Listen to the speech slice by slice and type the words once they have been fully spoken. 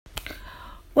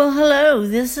Well, hello,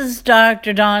 this is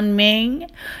Dr. Don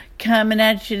Ming coming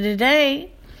at you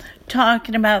today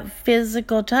talking about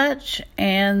physical touch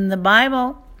and the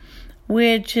Bible,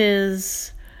 which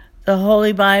is the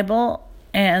Holy Bible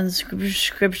and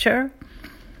Scripture.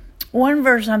 One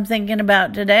verse I'm thinking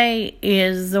about today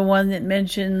is the one that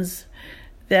mentions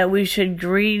that we should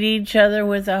greet each other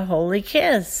with a holy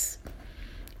kiss.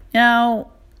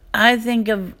 Now, I think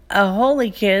of a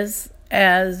holy kiss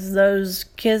as those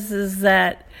kisses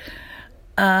that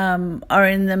are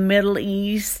in the Middle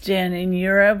East and in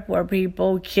Europe, where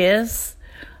people kiss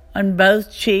on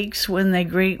both cheeks when they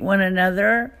greet one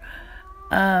another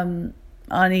on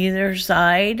either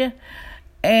side.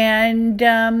 And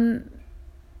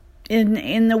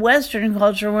in the Western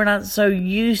culture, we're not so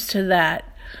used to that.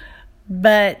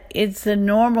 But it's the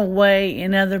normal way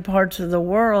in other parts of the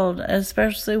world,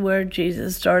 especially where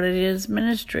Jesus started his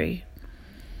ministry.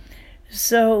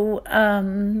 So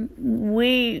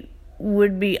we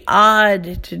would be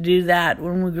odd to do that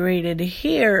when we greeted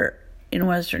here in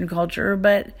Western culture.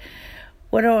 But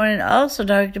what I want to also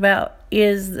talk about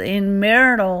is in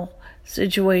marital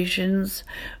situations,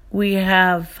 we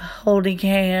have holding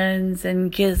hands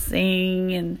and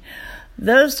kissing and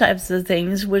those types of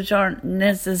things, which aren't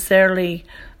necessarily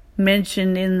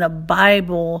mentioned in the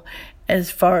Bible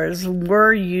as far as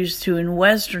we're used to in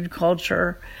Western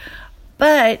culture.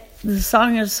 But the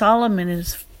Song of Solomon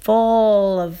is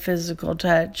full of physical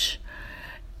touch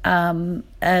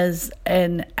as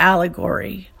an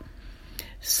allegory.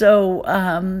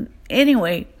 So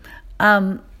anyway,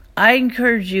 I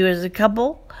encourage you as a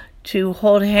couple to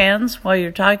hold hands while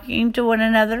you're talking to one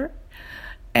another.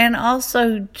 And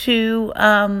also to,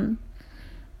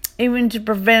 even to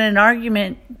prevent an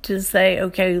argument, to say,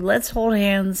 okay, let's hold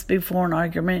hands before an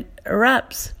argument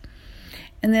erupts.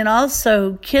 And then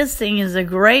also, kissing is a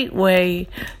great way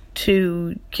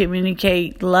to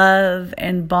communicate love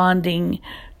and bonding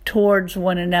towards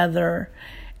one another.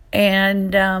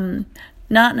 And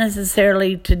not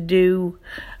necessarily to do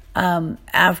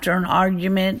after an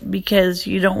argument, because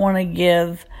you don't want to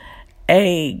give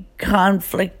a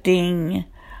conflicting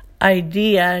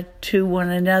idea to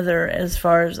one another as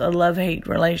far as a love-hate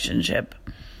relationship.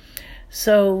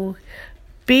 So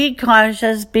be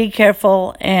cautious, be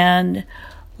careful, and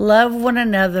love one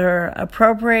another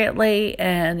appropriately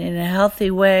and in a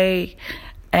healthy way,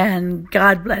 and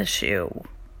God bless you.